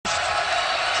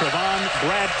Trevon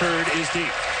Bradford is deep.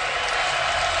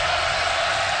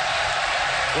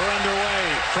 We're underway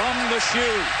from the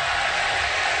shoe.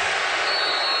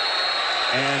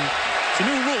 And it's a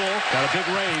new rule. Got a big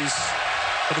raise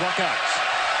for the Buckeyes.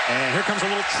 And here comes a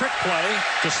little trick play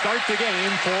to start the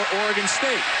game for Oregon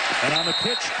State. And on the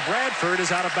pitch, Bradford is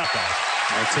out of bounds.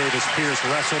 Martavis Pierce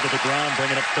wrestled to the ground,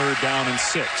 bringing up 3rd down and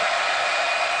 6.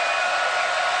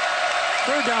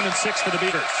 3rd down and 6 for the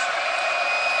Beavers.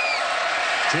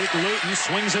 Jake Luton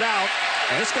swings it out.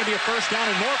 And it's going to be a 1st down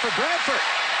and more for Bradford.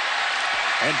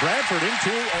 And Bradford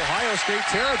into Ohio State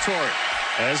territory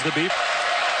as the Beavers.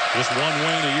 Just one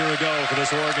win a year ago for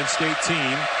this Oregon State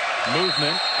team.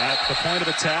 Movement at the point of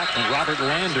attack, and Robert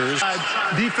Landers.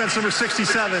 Defense number 67,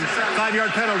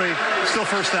 5-yard penalty, still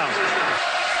 1st down.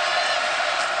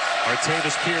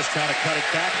 Martavis Pierce trying to cut it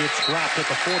back. It's dropped at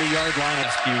the 40-yard line in the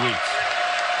last few weeks.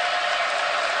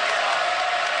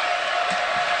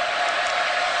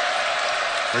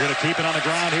 We're going to keep it on the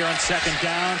ground here on 2nd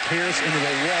down. Pierce into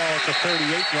a wall at the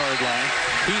 38-yard line.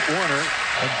 Pete Werner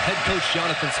and head coach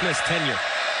Jonathan Smith's tenure.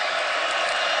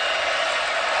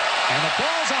 And the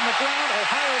ball's on the ground.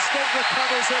 Ohio State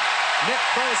recovers it. Nick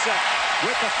Bosa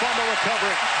with the fumble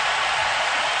recovery.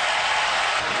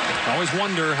 Always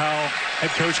wonder how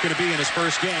head coach going to be in his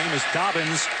first game as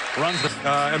Dobbins runs the...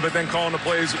 but then calling the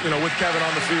plays, with Kevin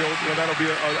on the field, that'll be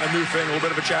a new thing, a little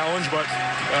bit of a challenge, but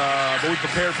we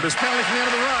prepared for this. Penalty from the end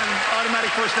of the run,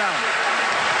 automatic 1st down.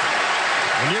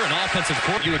 When you're an offensive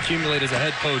coordinator, you accumulate as a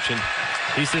head coach, and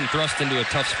he's been thrust into a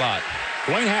tough spot.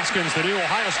 Dwayne Haskins, the new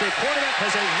Ohio State quarterback,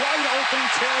 has a wide-open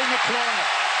Terry McLaurin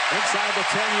inside the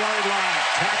 10-yard line.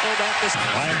 Tackled at this.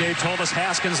 Ryan Day told us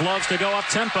Haskins loves to go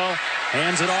up-tempo.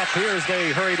 Hands it off here as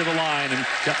they hurry to the line. And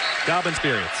Dobbins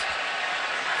experience.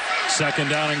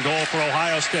 2nd down and goal for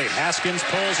Ohio State. Haskins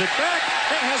pulls it back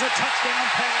and has a touchdown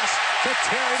pass to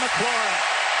Terry McLaurin.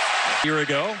 A year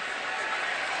ago,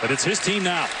 but it's his team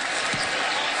now.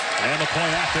 And the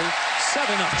point after,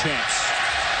 7-up champs.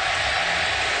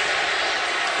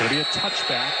 Going to be a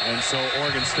touchback, and so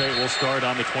Oregon State will start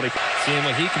on the 20. Seeing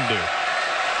what he can do.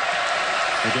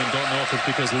 Again, don't know if it's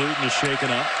because Luton is shaken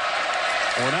up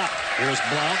or not. Here's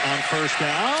Blount on 1st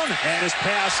down, and his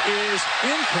pass is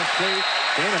incomplete.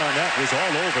 Damon Arnett was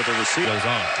all over the receiver.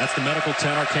 That's the medical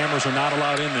 10. Our cameras are not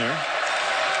allowed in there.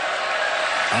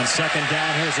 On 2nd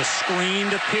down, here's a screen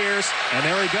to Pierce, and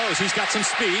there he goes. He's got some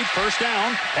speed. 1st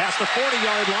down, past the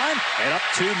 40-yard line, and up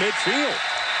to midfield.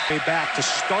 Back to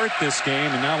start this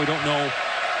game, and now we don't know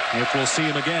if we'll see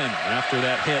him again after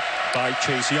that hit by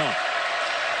Chase Young.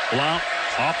 Blount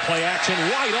off play action,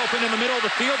 wide open in the middle of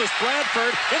the field is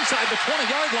Bradford inside the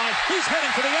 20-yard line. He's heading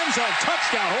for the end zone.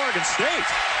 Touchdown, Oregon State.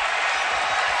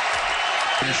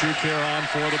 And shoot here on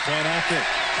for the point after.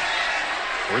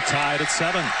 We're tied at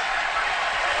 7.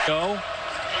 Go.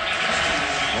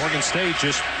 Oregon State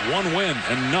just 1 win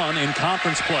and none in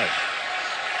conference play.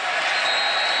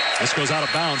 This goes out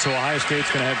of bounds, so Ohio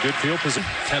State's going to have good field position.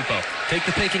 Tempo. Take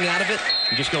the thinking out of it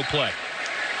and just go play.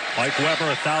 Mike Weber,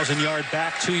 a 1,000-yard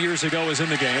back 2 years ago, is in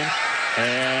the game.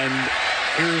 And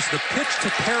here's the pitch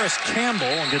to Paris Campbell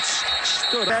and gets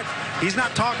stood up. He's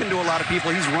not talking to a lot of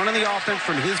people. He's running the offense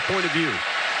from his point of view.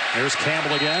 There's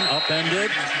Campbell again,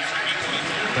 upended.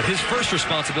 But his first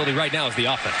responsibility right now is the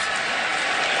offense.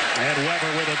 And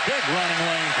Weber with a big running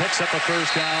lane picks up a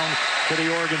 1st down to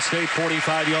the Oregon State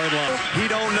 45-yard line. He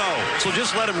don't know, so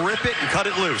just let him rip it and cut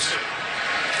it loose.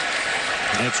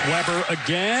 And it's Weber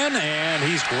again, and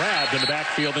he's grabbed in the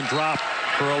backfield and dropped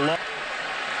for a low.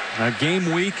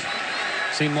 Game week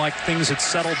seemed like things had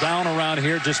settled down around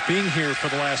here, just being here for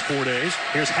the last 4 days.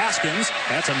 Here's Haskins.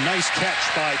 That's a nice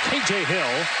catch by K.J.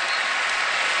 Hill.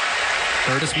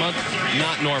 This month,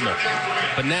 not normal.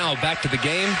 But now, back to the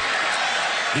game.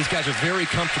 These guys are very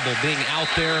comfortable being out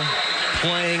there,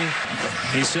 playing.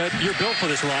 He said, "You're built for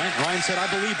this, Ryan." Ryan said, "I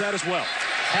believe that as well."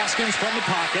 Haskins from the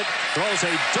pocket, throws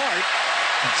a dart,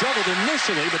 juggled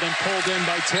initially, but then pulled in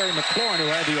by Terry McLaurin,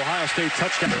 who had the Ohio State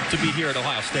touchdown. To be here at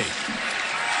Ohio State.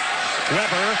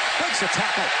 Weber breaks a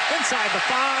tackle inside the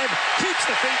 5, keeps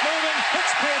the feet moving,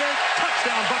 hits Pater,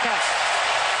 touchdown Buckeyes.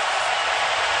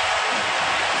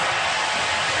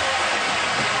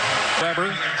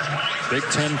 Weber, Big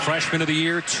Ten Freshman of the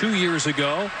Year 2 years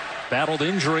ago, battled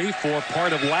injury for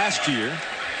part of last year.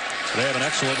 So they have an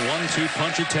excellent 1-2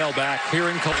 punchy tailback here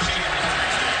in Columbus.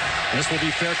 This will be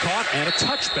fair caught, and a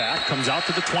touchback comes out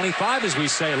to the 25 as we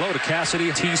say hello to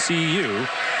Cassidy, TCU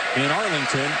in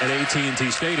Arlington at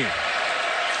AT&T Stadium.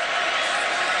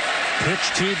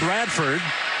 Pitch to Bradford.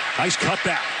 Nice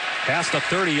cutback past the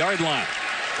 30-yard line.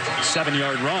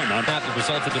 7-yard run on that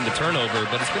resulted in the turnover,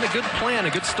 but it's been a good plan, a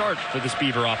good start for this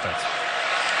Beaver offense.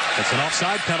 It's an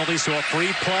offside penalty, so a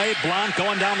free play. Blount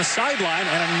going down the sideline,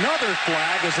 and another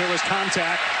flag as there was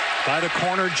contact by the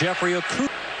corner, Jeffrey Okuda.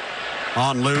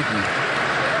 On Luton.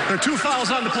 There are 2 fouls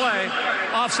on the play.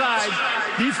 Offside.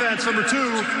 Defense number 2.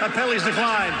 That penalty's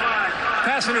declined.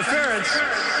 Pass interference.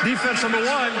 Defense number 1.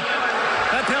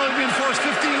 That penalty being forced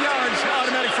 15 yards.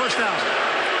 Automatic first down.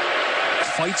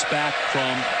 Fights back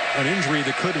from an injury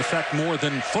that could affect more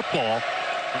than football.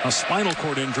 A spinal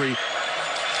cord injury.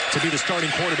 To be the starting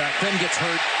quarterback, then gets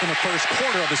hurt in the first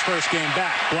quarter of his first game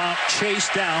back. Blount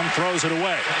chased down, throws it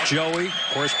away. Joey, of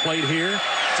course, played here.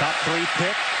 Top 3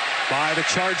 pick by the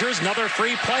Chargers. Another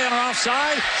free play on an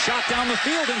offside. Shot down the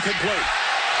field, incomplete.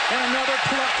 And another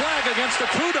flag against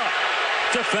Okuda.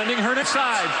 Defending her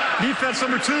side. Defense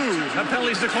number 2. That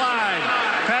penalty's declined.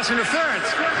 Pass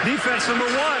interference. Defense number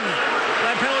 1.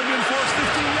 That penalty being forced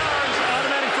 15 yards.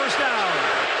 Automatic first down.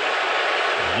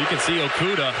 You can see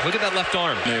Okuda. Look at that left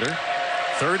arm.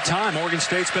 Third time Oregon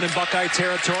State's been in Buckeye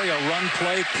territory. A run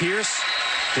play. Pierce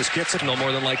just gets it. No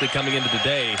more than likely coming into the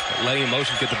day, letting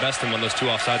emotions get the best of him on those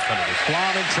 2 offside penalties.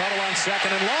 Blount in trouble on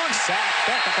second and long. Sack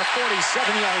back at the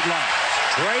 47-yard line.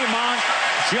 Draymond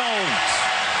Jones.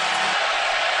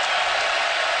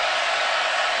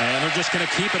 And they're just going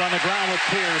to keep it on the ground with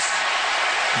Pierce.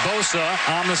 Bosa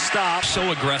on the stop.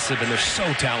 So aggressive, and they're so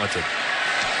talented.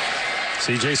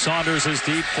 C.J. Saunders is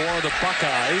deep for the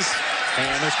Buckeyes.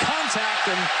 And there's contact,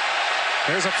 and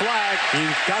there's a flag.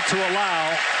 You've got to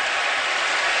allow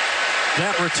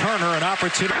that returner an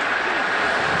opportunity.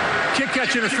 Kick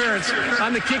catch interference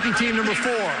on the kicking team, number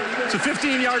 4. It's a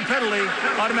 15-yard penalty,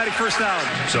 automatic first down.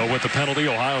 So with the penalty,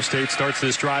 Ohio State starts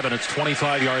this drive on its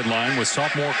 25-yard line with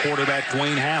sophomore quarterback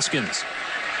Dwayne Haskins.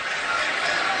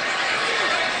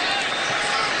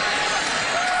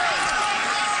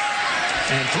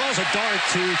 And throws a dart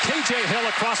to K.J. Hill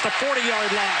across the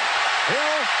 40-yard line.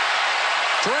 Hill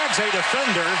drags a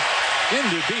defender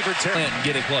into Beaver territory.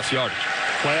 Getting plus yardage.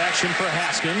 Play action for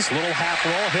Haskins. Little half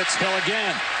roll. Hits Hill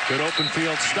again. Good open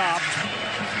field stop.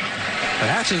 But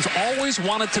Haskins always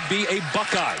wanted to be a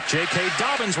Buckeye. J.K.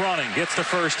 Dobbins running. Gets the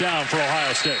first down for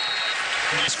Ohio State.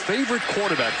 His favorite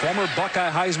quarterback, former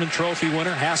Buckeye Heisman Trophy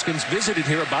winner, Haskins visited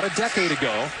here about a decade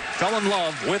ago. Fell in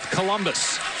love with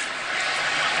Columbus.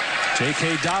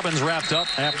 J.K. Dobbins wrapped up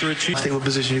after a cheat. What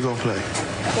position you gonna play?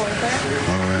 Quarterback.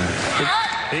 All right.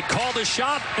 He called a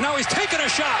shot, and now he's taking a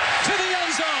shot to the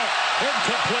end zone.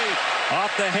 Incomplete.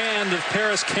 Off the hand of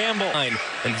Paris Campbell. And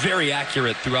very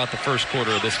accurate throughout the first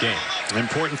quarter of this game. An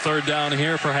important third down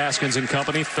here for Haskins and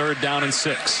company. 3rd down and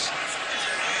 6.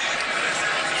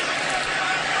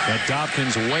 That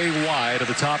Dobkins way wide at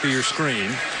the top of your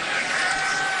screen.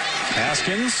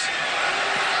 Haskins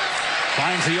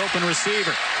finds the open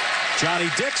receiver. Johnny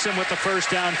Dixon with the first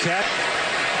down catch.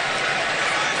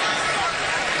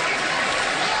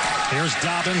 Here's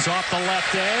Dobbins off the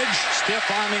left edge. Stiff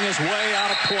arming his way out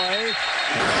of play.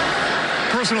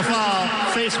 Personal foul,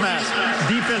 face mask.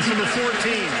 Defense number 14.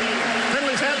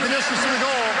 Penalties half the distance to the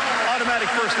goal. Automatic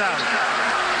first down.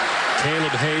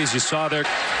 Caleb Hayes, you saw there.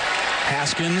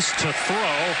 Haskins to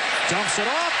throw. Dumps it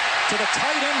off to the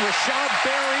tight end, Rashad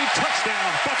Berry.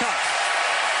 Touchdown, Buckeye.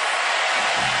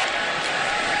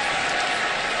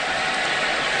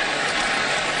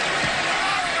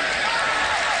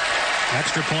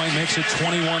 Extra point makes it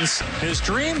 21. His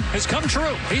dream has come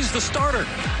true. He's the starter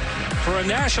for a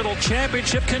national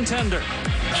championship contender.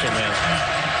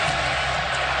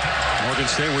 Oregon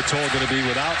State, we're told, going to be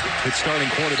without its starting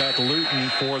quarterback Luton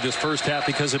for this first half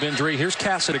because of injury. Here's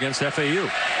Cassett against FAU.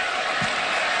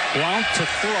 Blount to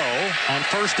throw on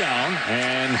first down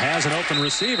and has an open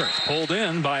receiver. Pulled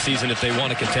in by season if they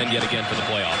want to contend yet again for the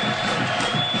playoff.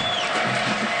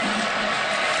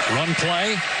 Run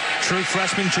play. True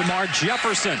freshman Jamar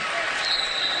Jefferson.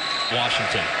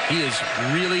 Washington. He is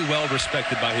really well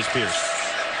respected by his peers.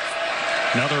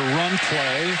 Another run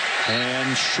play,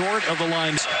 and short of the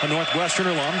line, a Northwestern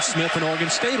alum, Smith, an Oregon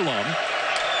State alum.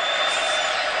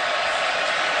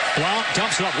 Blount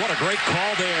dumps it up. What a great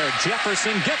call there.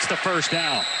 Jefferson gets the first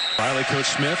down. Riley Coach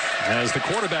Smith as the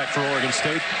quarterback for Oregon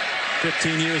State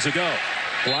 15 years ago.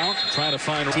 Blount trying to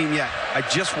find a team yet. I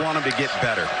just want him to get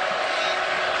better.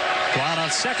 Blount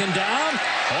on second down.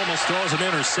 Almost throws an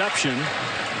interception.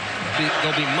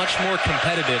 They'll be much more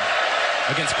competitive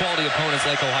against quality opponents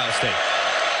like Ohio State.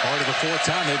 Part of the 4th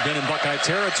time they've been in Buckeye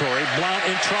territory. Blount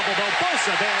in trouble, though.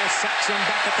 Bosa there sacks him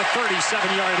back at the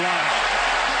 37-yard line.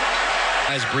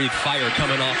 Guys breathe fire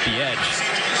coming off the edge,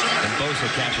 and Bosa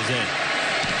catches in.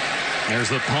 There's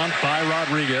the punt by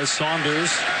Rodriguez.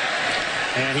 Saunders,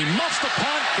 and he muffs the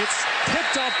punt. It's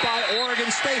picked up by Oregon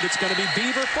State. It's going to be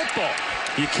Beaver football.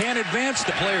 You can't advance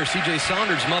the player. C.J.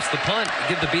 Saunders muffs the punt,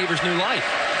 give the Beavers new life.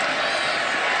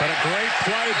 But a great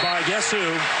play by guess who?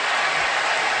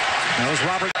 That was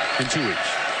Robert in 2 weeks.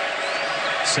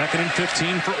 2nd and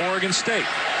 15 for Oregon State.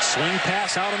 Swing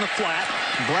pass out on the flat.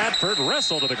 Bradford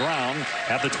wrestled to the ground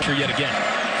at the yet again.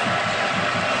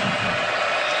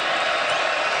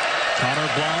 Connor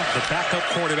Blount, the backup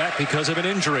quarterback because of an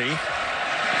injury,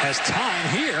 has time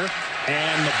here,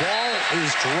 and the ball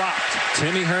is dropped.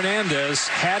 Timmy Hernandez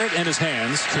had it in his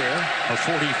hands here. A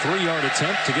 43-yard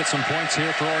attempt to get some points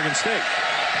here for Oregon State.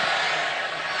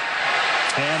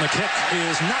 And the kick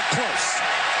is not close.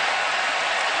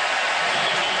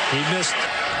 He missed.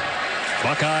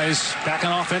 Buckeyes back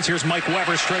on offense. Here's Mike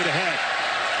Weber straight ahead.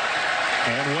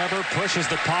 And Weber pushes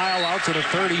the pile out to the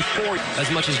 34.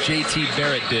 As much as J.T.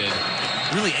 Barrett did.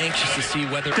 Really anxious to see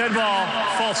whether... Dead ball,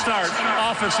 false start.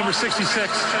 Offense number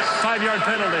 66. 5-yard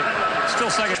penalty.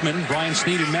 Still second. Brian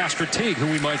Snead and Master Teague,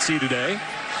 who we might see today.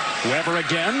 Weber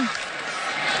again.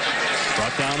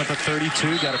 Brought down at the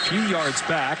 32. Got a few yards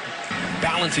back.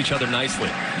 Balance each other nicely.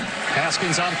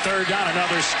 Haskins on 3rd down.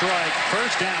 Another strike.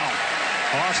 1st down.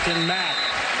 Austin Mack.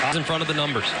 In front of the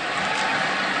numbers.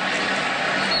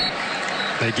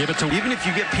 They give it to... Even if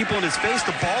you get people in his face,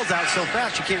 the ball's out so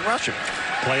fast you can't rush him.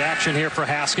 Play action here for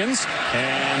Haskins.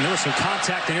 And there was some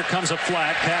contact, and here comes a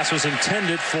flag. Pass was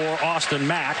intended for Austin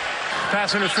Mack.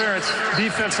 Pass interference.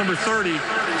 Defense number 30.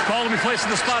 Ball to be placed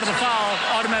in the spot of the foul.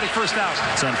 Automatic 1st down.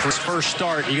 So on his first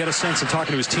start, you get a sense of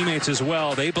talking to his teammates as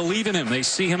well. They believe in him. They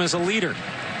see him as a leader.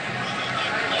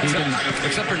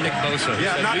 Except for Nick Bosa.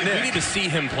 Yeah, we need to see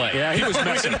him play. Yeah, he was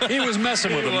messing. He was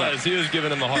messing with him. He was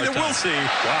giving him a hard time. We'll see.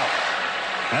 Wow.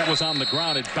 That was on the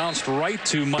ground. It bounced right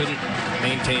to Mike.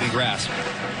 Maintain grasp.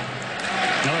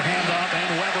 Another handoff, and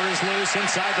Weber is loose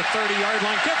inside the 30-yard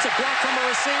line. Gets a block from a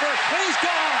receiver, and he's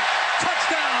gone.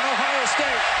 Touchdown, Ohio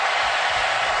State.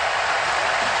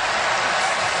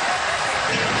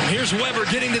 Here's Weber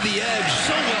getting to the edge.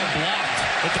 So well blocked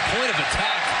at the point of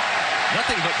attack.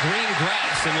 Nothing but green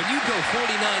grass. And when you go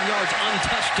 49 yards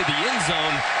untouched to the end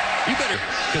zone, you better,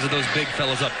 because of those big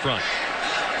fellas up front.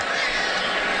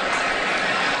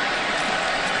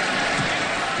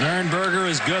 Nurnberger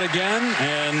is good again,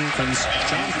 and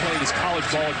John played his college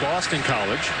ball at Boston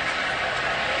College.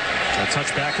 A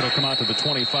touchback, it'll come out to the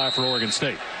 25 for Oregon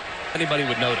State. Anybody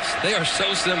would notice. They are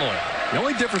so similar. The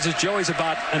only difference is Joey's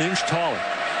about an inch taller.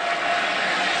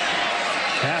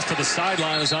 Pass to the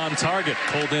sideline is on target.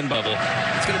 Pulled in bubble.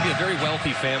 It's going to be a very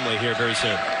wealthy family here very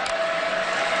soon.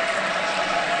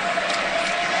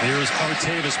 Here's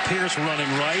Artavis Pierce running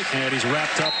right, and he's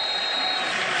wrapped up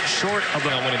short of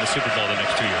winning the Super Bowl the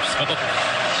next 2 years. So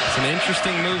it's an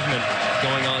interesting movement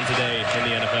going on today in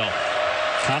the NFL.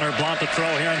 Connor Blount to throw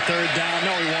here on 3rd down.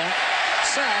 No, he won't.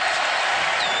 Sack.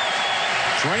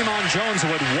 Draymond Jones, who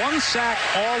had 1 sack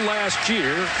all last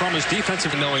year from his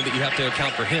defensive... Knowing that you have to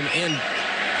account for him and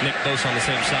Nick Bosa on the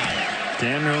same side.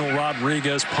 Daniel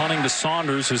Rodriguez punting to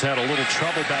Saunders, who's had a little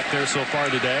trouble back there so far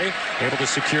today. Able to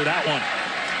secure that one.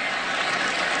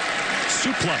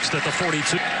 Suplexed at the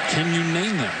 42. Can you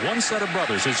name them? One set of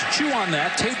brothers. As chew on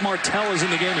that, Tate Martell is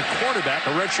in the game at quarterback,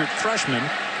 a redshirt freshman,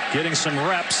 getting some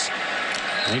reps.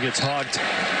 He gets hogged.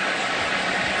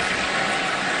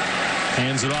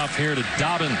 Hands it off here to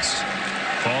Dobbins.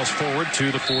 Falls forward to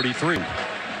the 43.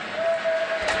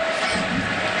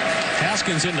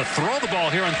 Haskins in to throw the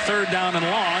ball here on 3rd down and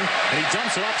long, and he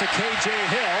dumps it off to K.J.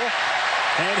 Hill.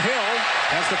 And Hill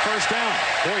has the 1st down.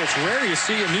 Boy, it's rare you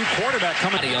see a new quarterback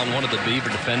coming on one of the Beaver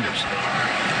defenders.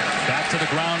 Back to the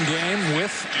ground game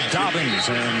with Dobbins,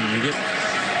 and you get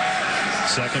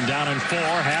 2nd down and 4.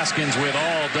 Haskins with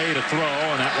all day to throw,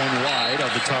 and that one wide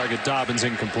of the target. Dobbins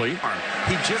incomplete.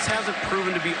 He just hasn't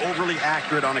proven to be overly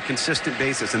accurate on a consistent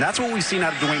basis, and that's what we've seen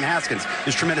out of Dwayne Haskins,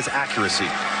 is tremendous accuracy.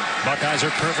 Buckeyes are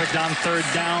perfect on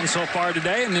 3rd down so far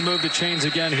today, and they move the chains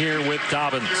again here with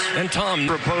Dobbins. And Tom,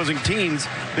 for opposing teams,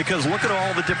 because look at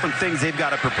all the different things they've got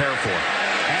to prepare for.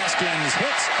 Haskins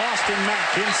hits Austin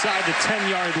Mack inside the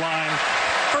 10-yard line.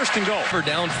 1st and goal. For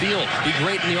downfield, be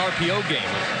great in the RPO game.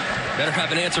 Better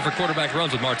have an answer for quarterback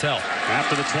runs with Martell.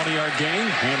 After the 20-yard gain,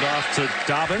 hand off to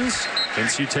Dobbins.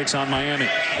 NC takes on Miami.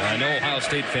 I know Ohio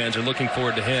State fans are looking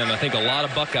forward to him. I think a lot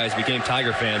of Buckeyes became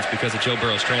Tiger fans because of Joe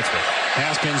Burrow's transfer.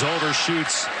 Haskins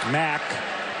overshoots Mack.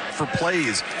 For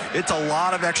plays, it's a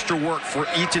lot of extra work for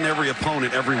each and every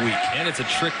opponent every week. And it's a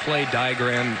trick play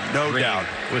diagram. No doubt.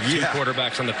 With 2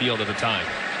 quarterbacks on the field at a time.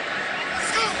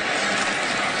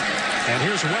 And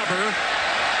here's Weber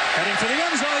heading for the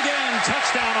end zone again.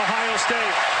 Touchdown, Ohio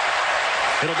State.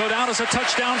 It'll go down as a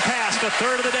touchdown pass, the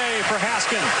 3rd of the day for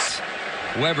Haskins.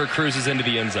 Weber cruises into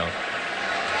the end zone.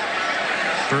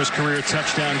 First career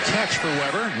touchdown catch for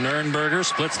Weber. Nurnberger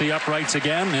splits the uprights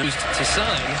again. Used to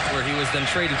sign, where he was then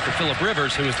traded for Phillip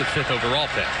Rivers, who was the 5th overall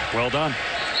pick. Well done.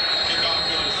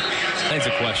 Kinds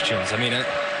of questions. I mean,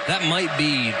 that might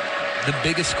be the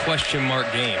biggest question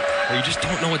mark game, where you just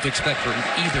don't know what to expect from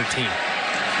either team.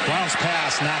 Blount's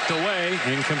pass knocked away,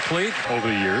 incomplete over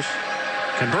the years.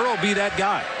 Can Burrow be that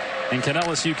guy? And can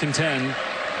LSU contend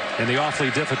in the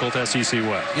awfully difficult SEC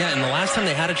West? Yeah, and the last time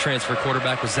they had a transfer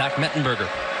quarterback was Zach Mettenberger,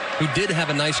 who did have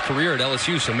a nice career at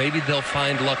LSU, so maybe they'll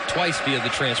find luck twice via the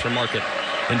transfer market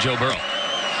in Joe Burrow.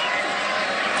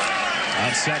 On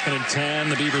 2nd and 10,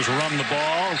 the Beavers run the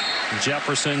ball.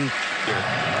 Jefferson.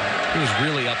 He was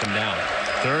really up and down.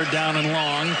 3rd down and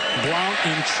long. Blount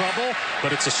in trouble,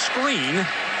 but it's a screen.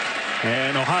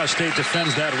 And Ohio State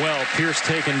defends that well. Pierce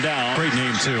taken down. Great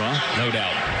name, too, huh? No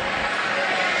doubt.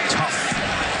 Tough.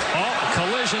 Oh,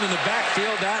 collision in the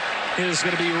backfield. That is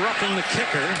going to be roughing the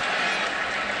kicker.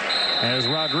 As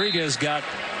Rodriguez got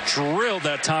drilled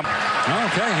that time.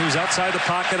 Okay, he was outside the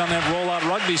pocket on that rollout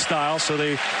rugby style, so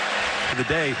they... The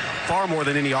day, far more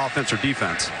than any offense or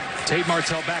defense. Tate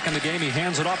Martell back in the game. He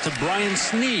hands it off to Brian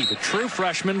Sneed, a true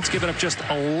freshman. He's given up just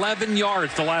 11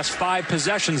 yards the last 5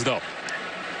 possessions, though.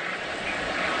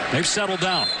 They've settled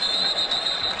down.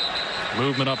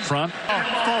 Movement up front.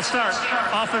 False start.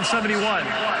 Offense 71.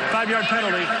 5-yard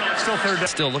penalty. Still 3rd down.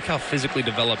 Still, look how physically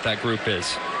developed that group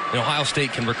is. And Ohio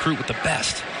State can recruit with the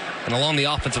best. And along the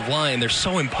offensive line, they're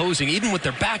so imposing, even with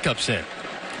their backups in.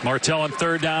 Martell on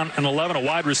 3rd down and 11. A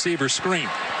wide receiver screen.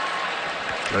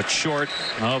 But short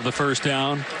of the 1st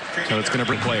down. So it's going to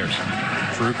bring players.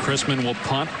 Drew Chrisman will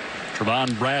punt.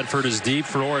 Trevon Bradford is deep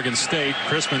for Oregon State.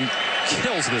 Chrisman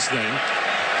kills this thing.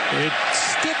 It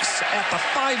sticks at the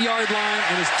 5-yard line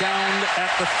and is downed at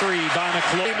the 3 by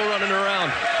McClure. People running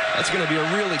around. That's going to be a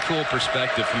really cool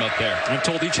perspective from up there. I'm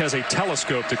told each has a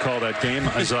telescope to call that game.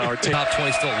 As our top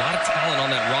 20, still a lot of talent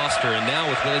on that roster. And now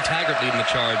with Willie Taggart leading the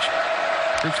charge,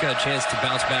 group's got a chance to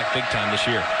bounce back big time this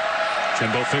year.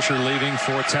 Jimbo Fisher leaving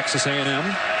for Texas A&M.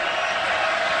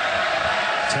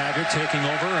 Taggart taking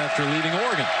over after leaving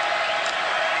Oregon.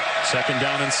 2nd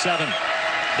down and 7.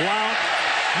 Blount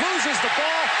loses the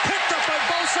ball. Picked up by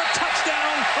Bosa.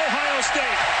 Touchdown, Ohio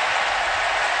State.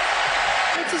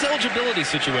 What's his eligibility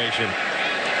situation?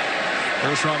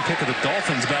 First round pick of the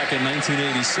Dolphins back in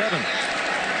 1987.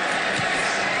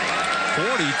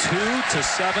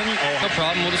 42-7. No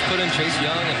problem. We'll just put in Chase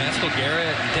Young and Haskell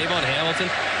Garrett and Davon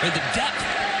Hamilton. I mean, the depth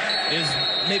is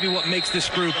maybe what makes this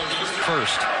group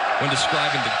first when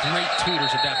describing the great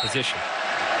tutors at that position.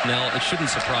 Now, it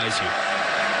shouldn't surprise you,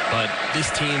 but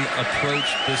this team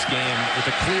approached this game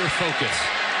with a clear focus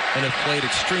and have played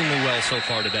extremely well so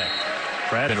far today.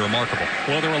 Brad, been remarkable.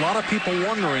 Well, there were a lot of people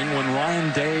wondering when Ryan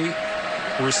Day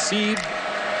received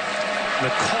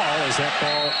the call as that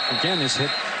ball again hits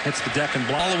the deck and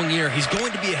block. Following year, he's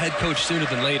going to be a head coach sooner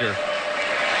than later.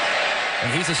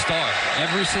 And he's a star.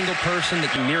 Every single person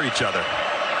that can near each other.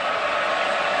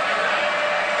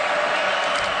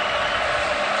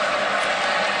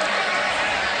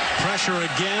 Pressure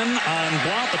again on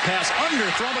Blount. The pass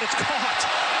underthrown, but it's caught.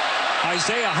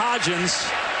 Isaiah Hodgins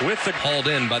with the hauled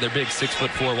in by their big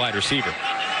 6'4" wide receiver.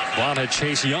 Blount had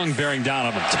Chase Young bearing down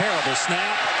on him. Terrible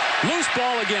snap. Loose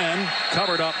ball again.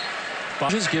 Covered up.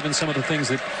 Just given some of the things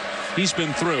that he's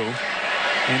been through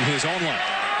in his own life.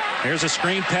 Here's a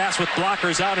screen pass with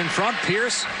blockers out in front.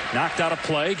 Pierce knocked out of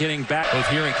play, getting back. Both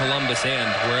here in Columbus and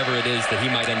wherever it is that he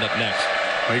might end up next.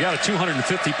 Well, he got a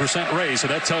 250% raise, so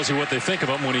that tells you what they think of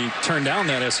him when he turned down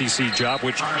that SEC job,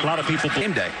 which a lot of people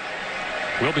game day.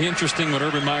 Will be interesting when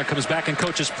Urban Meyer comes back and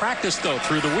coaches practice, though,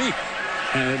 through the week.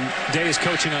 And Day is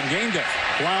coaching on game day.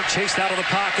 Blount chased out of the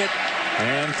pocket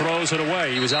and throws it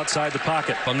away. He was outside the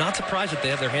pocket. I'm not surprised that they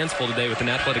have their hands full today with an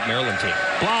athletic Maryland team.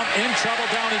 Blount in trouble.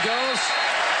 Down he goes.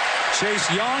 Chase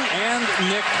Young and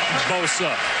Nick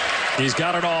Bosa. He's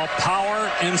got it all.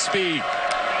 Power and speed.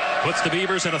 Puts the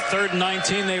Beavers at a 3rd and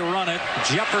 19. They run it.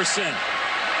 Jefferson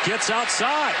gets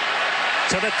outside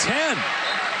to the 10.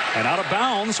 And out of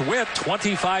bounds with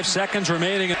 25 seconds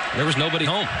remaining. There was nobody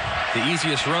home. The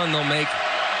easiest run they'll make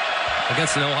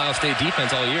against an Ohio State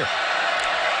defense all year.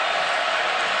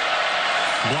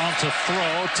 Blount to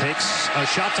throw, takes a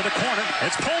shot to the corner.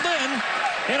 It's pulled in,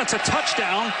 and it's a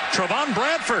touchdown. Trevon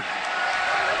Bradford.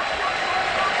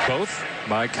 Both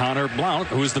by Connor Blount,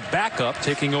 who is the backup,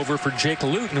 taking over for Jake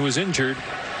Luton, who was injured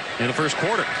in the first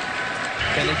quarter.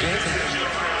 Kenny Jensen.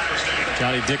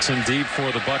 Johnny Dixon deep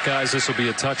for the Buckeyes. This will be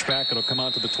a touchback. It'll come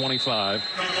out to the 25.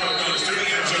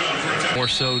 More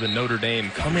so than Notre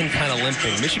Dame. Come in kind of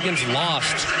limping. Michigan's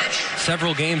lost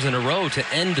several games in a row to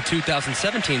end the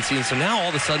 2017 season. So now all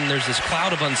of a sudden there's this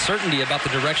cloud of uncertainty about the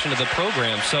direction of the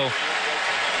program. So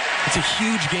it's a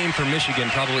huge game for Michigan,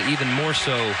 probably even more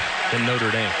so than Notre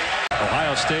Dame.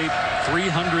 Ohio State,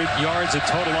 300 yards of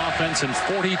total offense and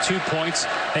 42 points.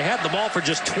 They had the ball for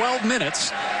just 12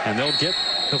 minutes, and they'll get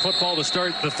the football to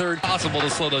start the third. Possible to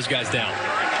slow those guys down.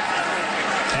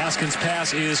 Haskins'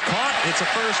 pass is caught. It's a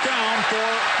first down for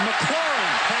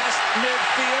McLaurin. Past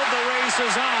midfield, the race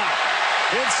is on.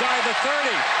 Inside the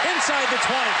 30, inside the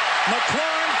 20.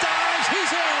 McLaurin dives,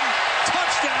 he's in.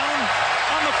 Touchdown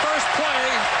on the first play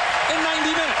in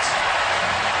 90 minutes.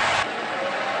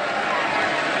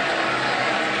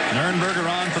 Nurnberger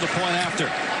on for the point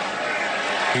after.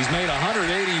 He's made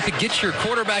 180. To get your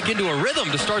quarterback into a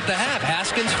rhythm to start the half.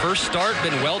 Haskins' first start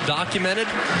been well documented,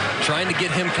 trying to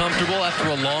get him comfortable after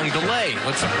a long delay.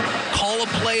 Let's call a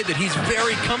play that he's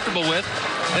very comfortable with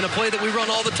and a play that we run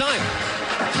all the time.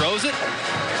 Throws it,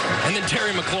 and then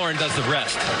Terry McLaurin does the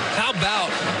rest. How about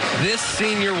this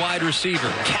senior wide receiver,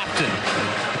 captain,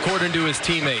 according to his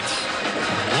teammates?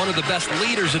 One of the best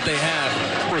leaders that they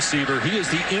have. Receiver, he is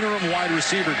the interim wide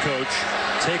receiver coach,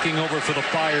 taking over for the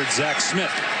fired Zach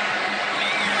Smith.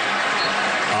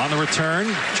 On the return,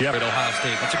 Jeff at Ohio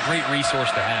State. That's a great resource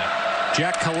to have.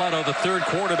 Jack Coletto, the third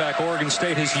quarterback Oregon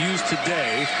State has used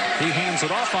today. He hands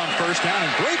it off on first down,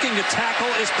 and breaking the tackle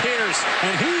is Pierce,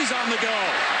 and he's on the go.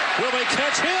 Will they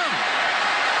catch him?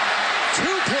 2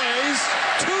 plays,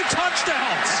 2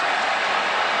 touchdowns.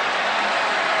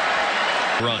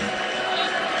 Run.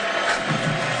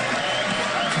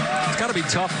 It's got to be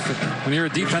tough when you're a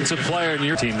defensive player in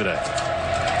your team today.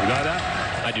 You buy that?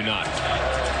 I do not.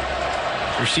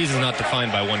 Your season's not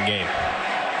defined by one game.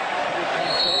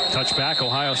 Touchback,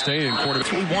 Ohio State and quarterback.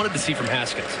 That's what we wanted to see from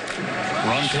Haskins.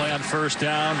 Run play on first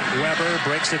down. Weber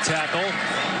breaks the tackle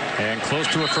and close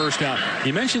to a first down.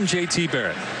 You mentioned J.T.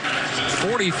 Barrett.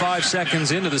 45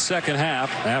 seconds into the second half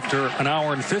after an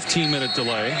hour and 15-minute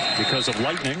delay because of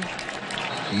lightning.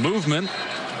 Movement.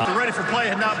 The ready for play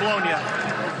had not blown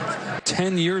yet.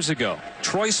 10 years ago.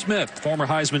 Troy Smith, former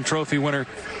Heisman Trophy winner,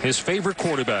 his favorite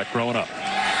quarterback growing up.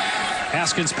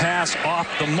 Haskins' pass off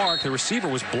the mark. The receiver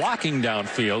was blocking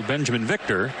downfield. Benjamin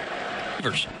Victor.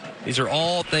 Beavers. These are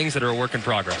all things that are a work in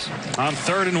progress. On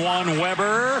 3rd and 1,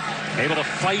 Weber able to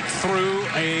fight through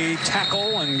a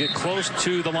tackle and get close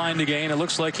to the line to gain. It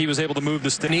looks like he was able to move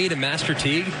the stick. Need a Master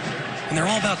Teague, and they're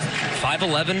all about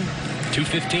 5'11",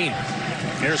 215.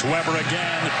 Here's Weber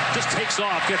again. Just takes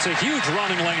off. Gets a huge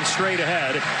running lane straight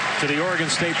ahead to the Oregon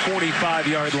State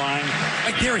 45-yard line.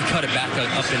 Right there, he cut it back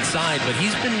up inside, but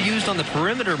he's been used on the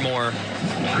perimeter more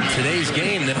in today's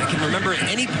game than I can remember at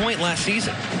any point last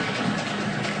season.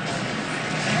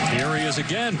 Here he is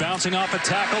again, bouncing off a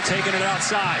tackle, taking it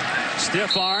outside.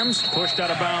 Stiff arms, pushed out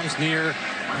of bounds near.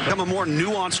 Become a more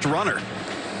nuanced runner.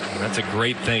 And that's a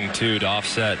great thing, too, to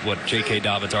offset what J.K.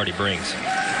 Dobbins already brings.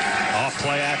 Off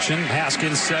play action,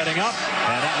 Haskins setting up,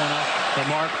 and that one off the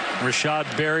mark. Rashad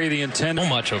Berry, the intended. So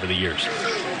much over the years.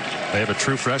 They have a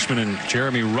true freshman in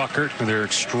Jeremy Ruckert, who they're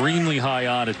extremely high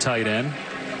on at tight end.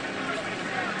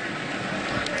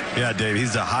 Yeah, Dave,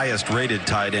 he's the highest rated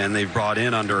tight end they've brought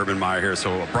in under Urban Meyer here,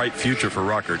 so a bright future for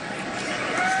Ruckert.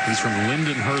 He's from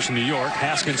Lindenhurst, New York.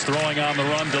 Haskins throwing on the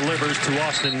run, delivers to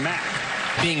Austin Mack.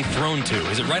 Being thrown to.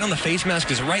 Is it right on the face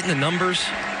mask? Is it right in the numbers?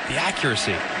 The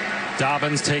accuracy.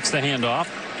 Dobbins takes the handoff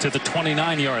to the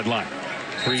 29-yard line.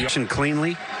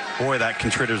 Cleanly. Boy, that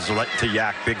contributes to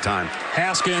Yak big time.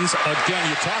 Haskins, again,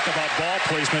 you talk about ball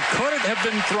placement. Could it have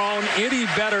been thrown any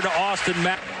better to Austin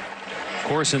Mack? Of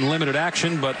course, in limited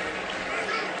action, but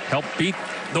helped beat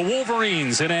the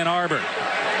Wolverines in Ann Arbor.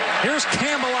 Here's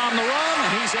Campbell on the run,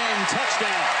 and he's in.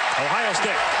 Touchdown, Ohio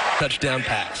State. Touchdown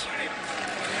pass.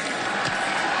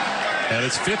 And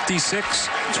it's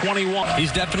 56-21.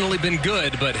 He's definitely been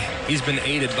good, but he's been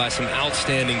aided by some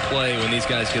outstanding play when these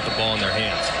guys get the ball in their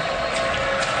hands.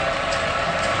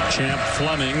 Champ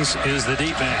Flemings is the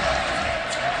deep man.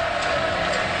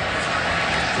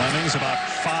 Flemings about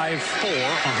 5'4",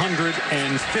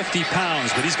 150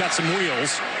 pounds, but he's got some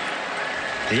wheels.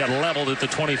 He got leveled at the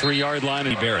 23-yard line.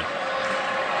 And Barrett.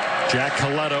 Jack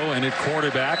Coletto in at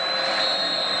quarterback.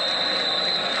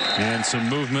 And some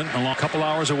movement along a couple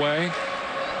hours away.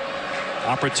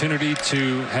 Opportunity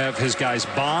to have his guys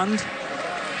bond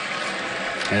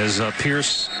as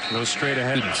Pierce goes straight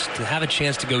ahead. To have a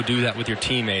chance to go do that with your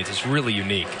teammates is really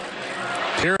unique.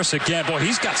 Pierce again. Boy,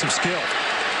 he's got some skill.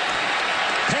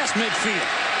 Past midfield.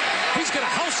 He's going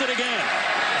to house it again.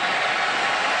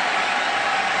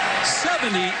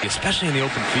 70. Especially in the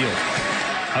open field.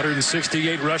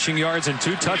 168 rushing yards and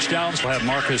 2 touchdowns. We'll have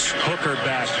Marcus Hooker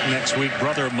back next week.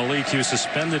 Brother of Malik, he was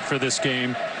suspended for this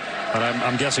game. But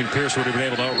I'm guessing Pierce would have been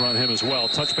able to outrun him as well.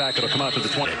 Touchback, it'll come out to the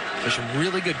 20. There's some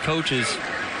really good coaches,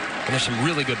 and there's some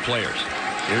really good players.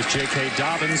 Here's J.K.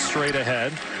 Dobbins straight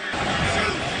ahead.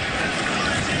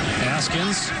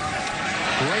 Haskins,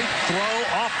 great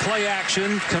throw, off play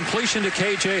action, completion to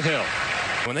K.J. Hill.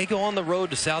 When they go on the road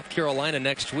to South Carolina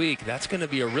next week, that's going to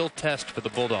be a real test for the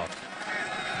Bulldogs.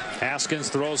 Haskins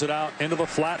throws it out into the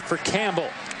flat for Campbell.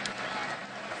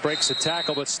 Breaks a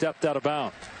tackle, but stepped out of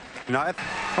bounds. All right,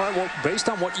 well, based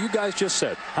on what you guys just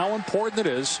said, how important it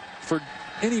is for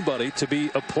anybody to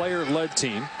be a player-led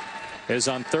team is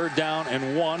on 3rd down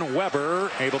and 1.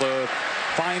 Weber able to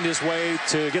find his way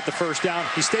to get the first down.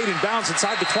 He stayed in bounds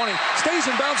inside the 20, stays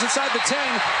in bounds inside the 10,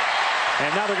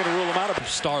 and now they're going to rule him out of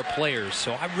star players.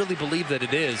 So I really believe that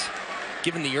it is,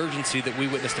 given the urgency that we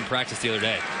witnessed in practice the other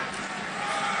day.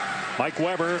 Mike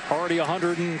Weber already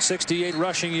 168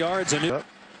 rushing yards. And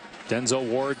Denzel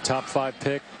Ward, top 5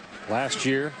 pick last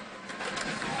year.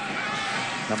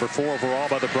 Number 4 overall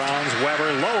by the Browns.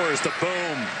 Weber lowers the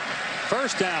boom.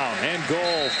 First down and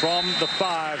goal from the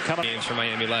 5. Games for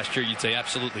Miami last year, you'd say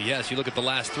absolutely yes. You look at the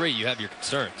last 3, you have your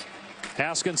concerns.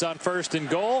 Haskins on 1st and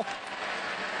goal.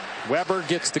 Weber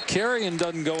gets the carry and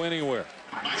doesn't go anywhere.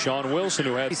 Sean Wilson,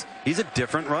 who had he's a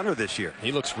different runner this year.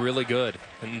 He looks really good,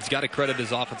 and he's got to credit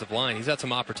his offensive line. He's had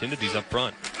some opportunities up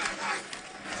front.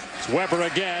 It's Weber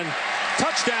again.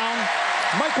 Touchdown,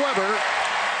 Mike Weber.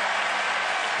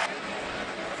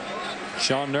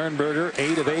 Sean Nurnberger,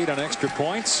 8 of 8 on extra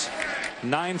points.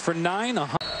 9 for 9.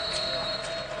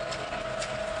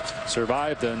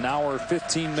 Survived an hour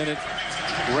 15-minute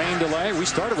rain delay. We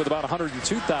started with about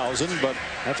 102,000, but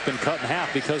that's been cut in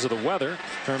half because of the weather in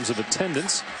terms of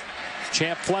attendance.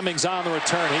 Champ Fleming's on the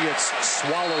return. He gets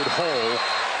swallowed whole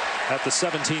at the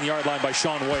 17-yard line by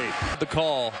Sean Wade. The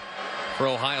call for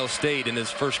Ohio State in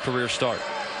his first career start.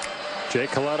 Jay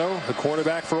Coletto, the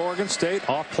quarterback for Oregon State,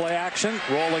 off play action,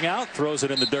 rolling out, throws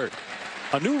it in the dirt.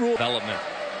 A new rule. Development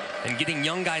and getting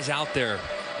young guys out there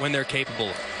when they're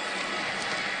capable.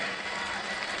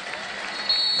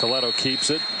 Coletto keeps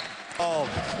it. Oh,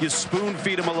 you spoon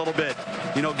feed them a little bit.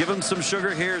 You know, give them some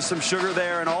sugar here, some sugar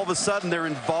there, and all of a sudden they're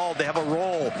involved. They have a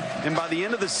role. And by the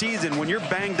end of the season, when you're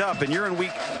banged up and you're in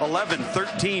week 11,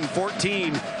 13,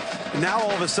 14, now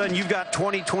all of a sudden you've got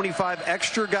 20, 25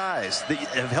 extra guys that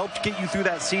have helped get you through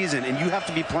that season, and you have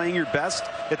to be playing your best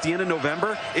at the end of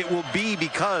November. It will be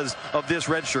because of this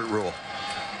redshirt rule.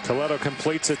 Coletto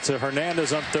completes it to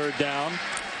Hernandez on 3rd down,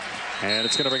 and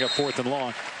it's going to bring up 4th and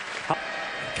long.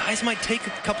 Guys might take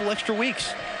a couple extra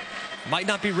weeks. Might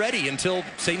not be ready until,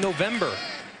 say, November.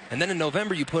 And then in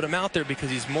November, you put him out there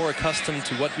because he's more accustomed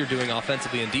to what you're doing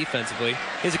offensively and defensively.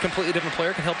 He's a completely different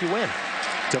player, can help you win.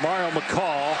 Demario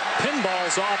McCall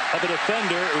pinballs off of a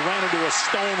defender who ran into a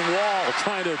stone wall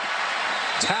trying to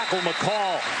tackle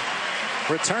McCall.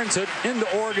 Returns it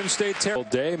into Oregon State territory.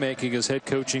 Day making his head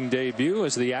coaching debut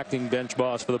as the acting bench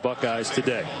boss for the Buckeyes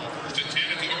today.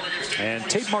 And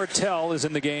Tate Martell is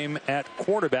in the game at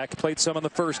quarterback. He played some in the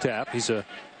first half. He's a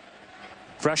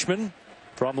freshman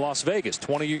from Las Vegas,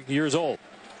 20 years old.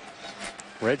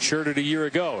 Redshirted a year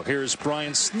ago. Here's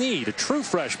Brian Snead, a true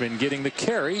freshman, getting the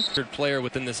carry. Third player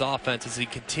within this offense as he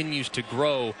continues to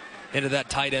grow into that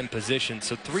tight end position.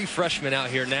 So 3 freshmen out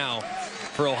here now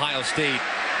for Ohio State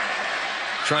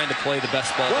trying to play the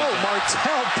best ball. Whoa,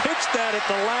 Martell pitched that at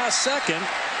the last second.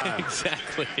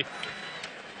 Exactly.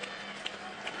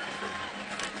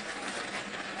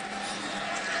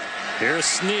 Here's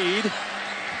Snead.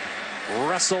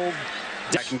 Wrestled.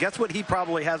 And guess what he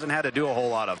probably hasn't had to do a whole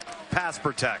lot of? Pass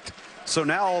protect. So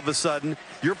now all of a sudden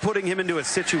you're putting him into a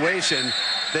situation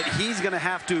that he's going to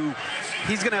have to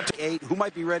 8 who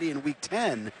might be ready in week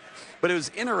 10. But it was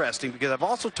interesting because I've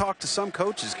also talked to some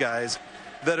coaches, guys,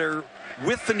 that are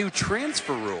with the new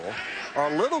transfer rule are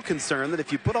a little concerned that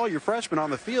if you put all your freshmen on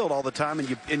the field all the time and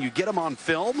you get them on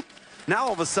film, now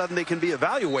all of a sudden they can be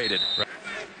evaluated.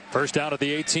 First down at the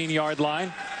 18-yard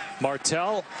line.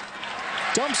 Martell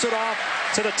dumps it off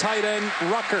to the tight end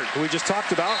Ruckert, who we just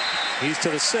talked about. He's to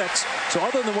the 6. So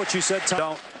other than what you said,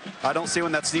 Tom, I don't see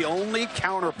when that's the only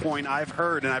counterpoint I've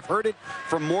heard, and I've heard it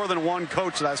from more than one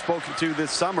coach that I've spoken to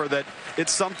this summer, that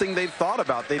it's something they've thought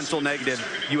about. The mental negative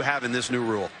you have in this new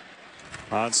rule.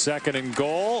 On 2nd and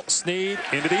goal, Snead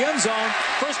into the end zone.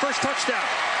 First touchdown.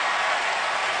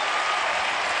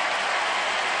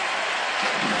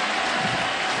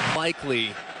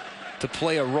 Likely to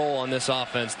play a role on this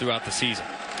offense throughout the season.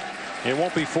 It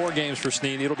won't be 4 games for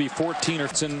Snead. It'll be 14 or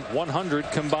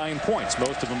 100 combined points,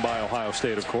 most of them by Ohio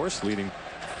State, of course, leading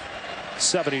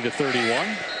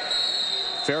 70-31.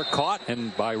 Fair caught,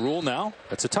 and by rule now,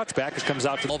 it's a touchback. It comes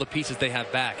out to all the pieces they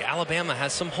have back. Alabama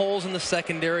has some holes in the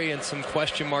secondary and some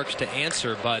question marks to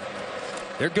answer, but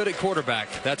they're good at quarterback,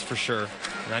 that's for sure.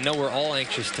 And I know we're all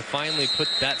anxious to finally put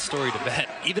that story to bed.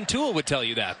 Even Tua would tell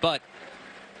you that. But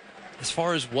as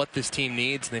far as what this team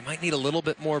needs, they might need a little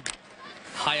bit more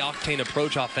high-octane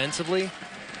approach offensively.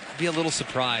 I'd be a little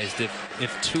surprised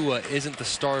if Tua isn't the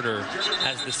starter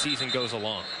as the season goes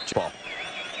along.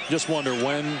 Just wonder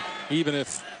when, even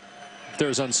if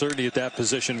there's uncertainty at that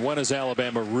position, when is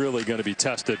Alabama really going to be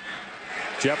tested?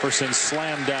 Jefferson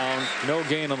slammed down, no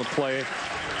gain on the play.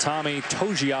 Tommy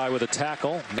Togiai with a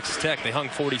tackle. Texas Tech, they hung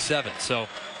 47, so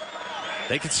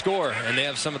they can score, and they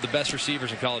have some of the best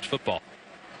receivers in college football.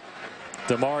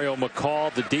 DeMario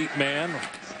McCall, the deep man,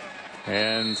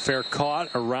 and fair caught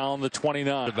around the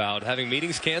 29. About having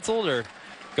meetings canceled or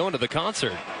going to the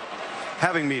concert?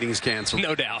 Having meetings canceled.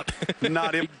 No doubt.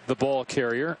 Not him. The ball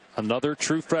carrier, another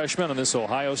true freshman on this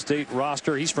Ohio State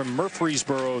roster. He's from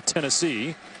Murfreesboro,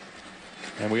 Tennessee.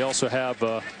 And we also have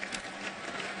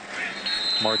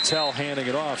Martell handing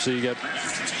it off. So you got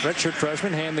redshirt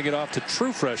freshman handing it off to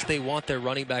true freshman. They want their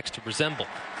running backs to resemble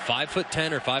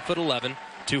 5'10" or 5'11",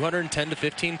 210 to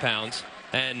 15 pounds,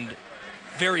 and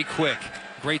very quick,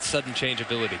 great sudden change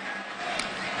ability.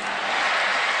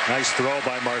 Nice throw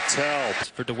by Martell.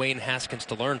 For Dwayne Haskins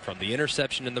to learn from. The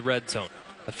interception in the red zone.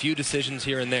 A few decisions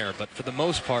here and there, but for the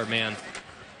most part, man,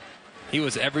 he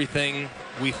was everything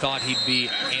we thought he'd be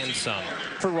and some.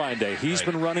 For Ryan Day, he's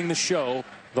been running the show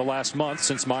the last month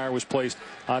since Meyer was placed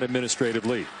on administrative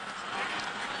leave.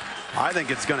 I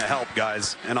think it's going to help,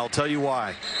 guys, and I'll tell you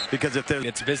why. Because if there's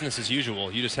it's business as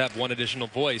usual. You just have one additional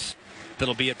voice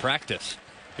that'll be at practice.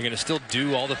 You're going to still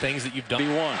do all the things that you've done.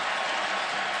 B1.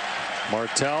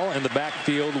 Martell in the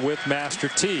backfield with Master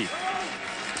Teague.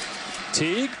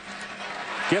 Teague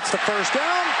gets the first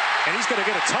down, and he's going to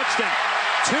get a touchdown.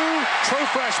 Two true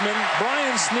freshmen,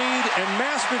 Brian Snead and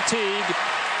Master Teague,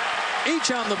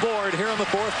 each on the board here in the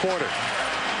fourth quarter.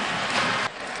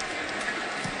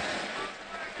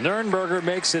 Nurnberger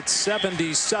makes it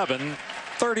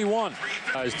 77-31.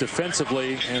 Guys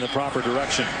defensively in the proper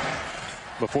direction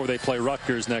before they play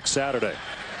Rutgers next Saturday.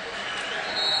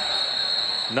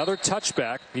 Another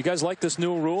touchback. You guys like this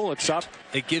new rule?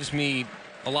 It gives me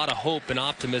a lot of hope and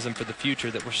optimism for the future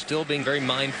that we're still being very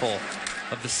mindful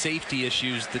of the safety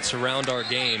issues that surround our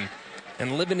game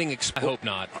and limiting. I hope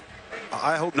not.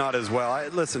 I hope not as well.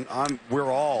 Listen,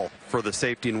 we're all for the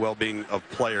safety and well-being of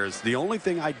players. The only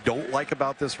thing I don't like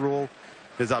about this rule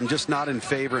is I'm just not in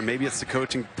favor, and maybe it's the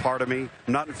coaching part of me,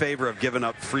 I'm not in favor of giving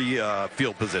up free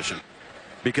field position,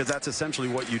 because that's essentially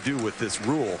what you do with this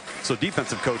rule. So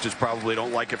defensive coaches probably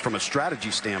don't like it from a strategy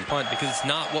standpoint. Because it's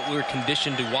not what we're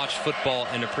conditioned to watch football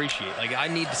and appreciate. Like, I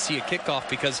need to see a kickoff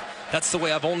because that's the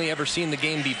way I've only ever seen the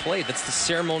game be played. That's the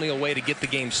ceremonial way to get the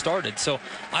game started. So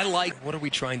I like, what are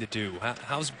we trying to do?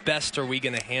 How's best are we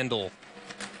going to handle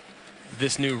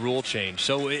this new rule change?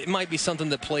 So it might be something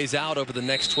that plays out over the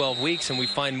next 12 weeks and we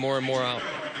find more and more out.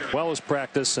 Well as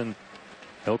practice, and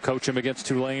he'll coach him against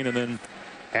Tulane and then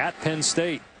at Penn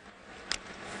State.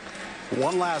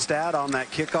 One last add on that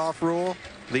kickoff rule.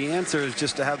 The answer is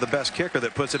just to have the best kicker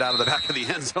that puts it out of the back of the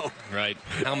end zone. Right.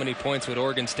 How many points would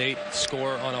Oregon State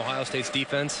score on Ohio State's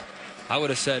defense? I would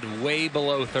have said way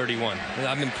below 31.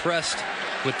 I'm impressed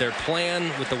with their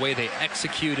plan, with the way they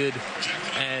executed.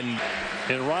 And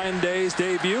in Ryan Day's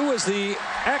debut as the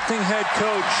acting head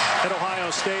coach at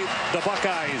Ohio State, the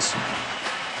Buckeyes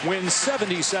win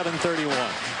 77-31.